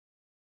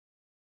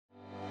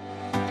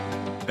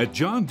At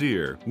John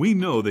Deere, we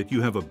know that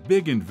you have a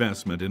big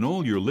investment in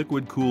all your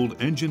liquid-cooled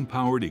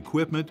engine-powered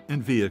equipment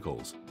and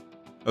vehicles.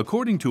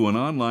 According to an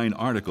online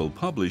article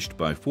published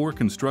by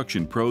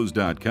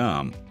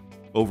 4constructionpros.com,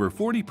 over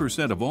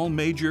 40% of all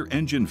major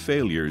engine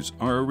failures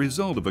are a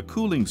result of a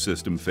cooling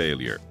system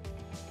failure.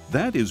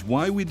 That is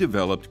why we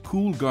developed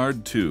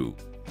Cool-Gard 2,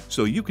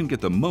 so you can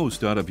get the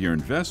most out of your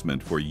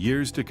investment for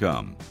years to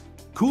come.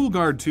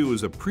 Cool-Gard 2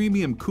 is a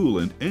premium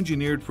coolant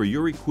engineered for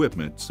your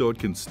equipment so it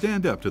can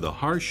stand up to the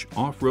harsh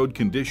off-road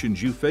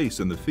conditions you face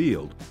in the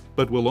field,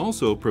 but will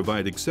also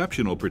provide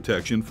exceptional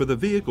protection for the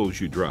vehicles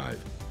you drive.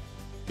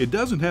 It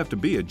doesn't have to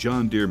be a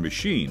John Deere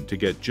machine to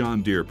get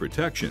John Deere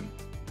protection.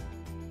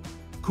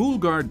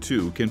 Cool-Gard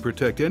 2 can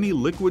protect any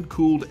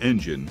liquid-cooled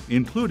engine,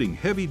 including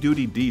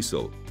heavy-duty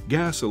diesel,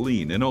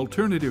 gasoline, and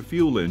alternative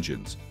fuel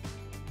engines.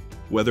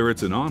 Whether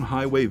it's an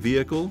on-highway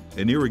vehicle,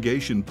 an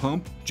irrigation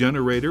pump,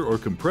 generator, or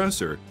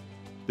compressor,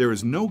 there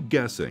is no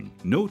guessing,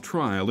 no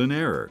trial and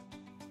error.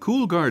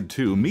 Cool-Gard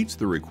 2 meets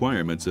the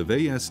requirements of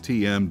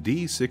ASTM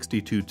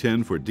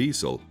D6210 for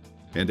diesel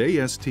and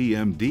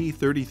ASTM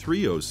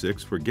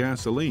D3306 for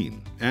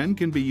gasoline and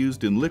can be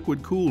used in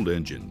liquid-cooled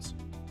engines.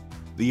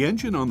 The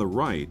engine on the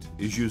right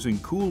is using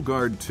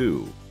Cool-Gard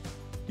 2.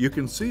 You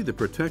can see the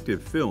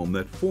protective film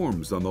that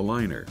forms on the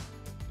liner.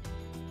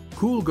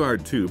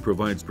 Cool-Gard 2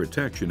 provides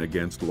protection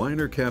against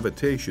liner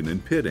cavitation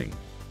and pitting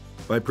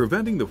by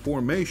preventing the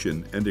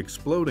formation and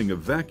exploding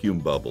of vacuum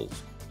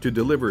bubbles to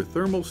deliver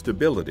thermal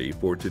stability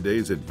for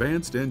today's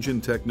advanced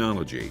engine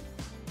technology.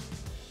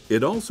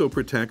 It also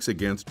protects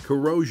against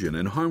corrosion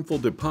and harmful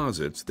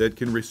deposits that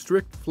can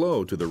restrict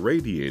flow to the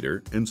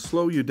radiator and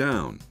slow you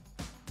down.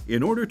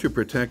 In order to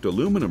protect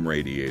aluminum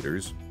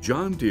radiators,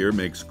 John Deere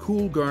makes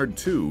Cool-Gard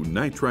 2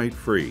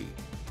 nitrite-free.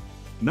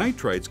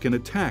 Nitrites can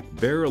attack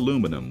bare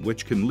aluminum,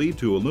 which can lead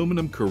to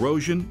aluminum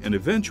corrosion and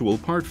eventual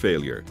part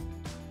failure.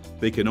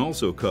 They can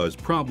also cause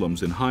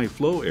problems in high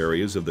flow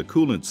areas of the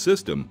coolant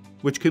system,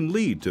 which can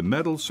lead to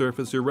metal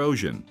surface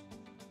erosion.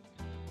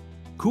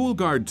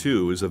 Cool-Gard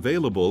 2 is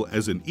available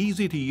as an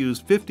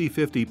easy-to-use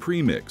 50-50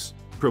 premix,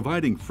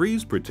 providing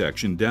freeze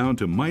protection down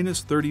to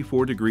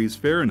 -34 degrees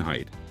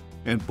Fahrenheit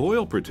and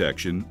boil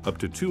protection up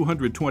to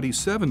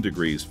 227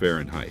 degrees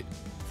Fahrenheit.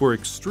 For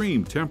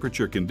extreme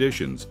temperature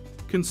conditions,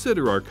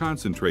 consider our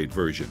concentrate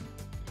version.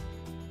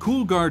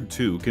 Cool-Gard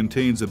 2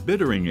 contains a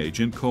bittering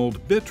agent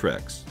called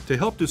Bitrex to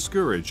help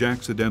discourage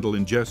accidental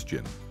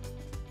ingestion.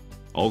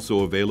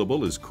 Also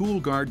available is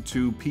Cool-Gard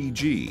 2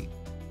 PG,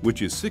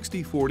 which is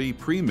 60-40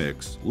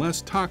 premix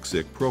less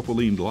toxic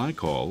propylene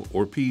glycol,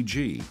 or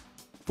PG,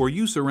 for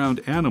use around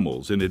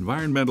animals in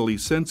environmentally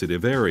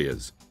sensitive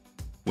areas.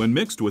 When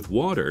mixed with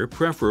water,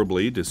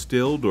 preferably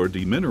distilled or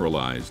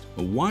demineralized,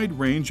 a wide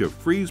range of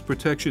freeze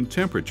protection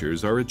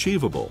temperatures are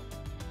achievable.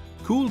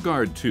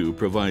 Cool-Gard 2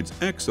 provides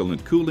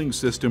excellent cooling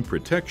system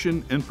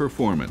protection and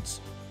performance,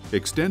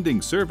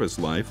 extending service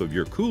life of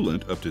your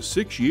coolant up to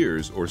 6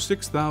 years or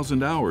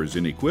 6,000 hours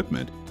in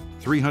equipment,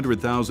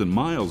 300,000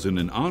 miles in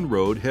an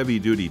on-road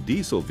heavy-duty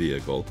diesel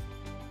vehicle,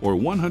 or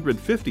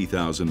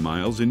 150,000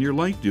 miles in your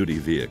light-duty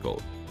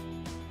vehicle.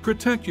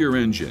 Protect your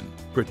engine,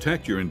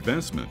 protect your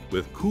investment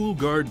with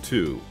Cool-Gard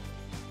 2.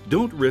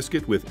 Don't risk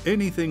it with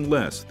anything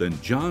less than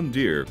John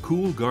Deere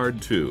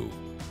Cool-Gard 2.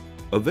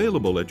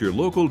 Available at your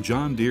local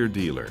John Deere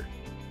dealer.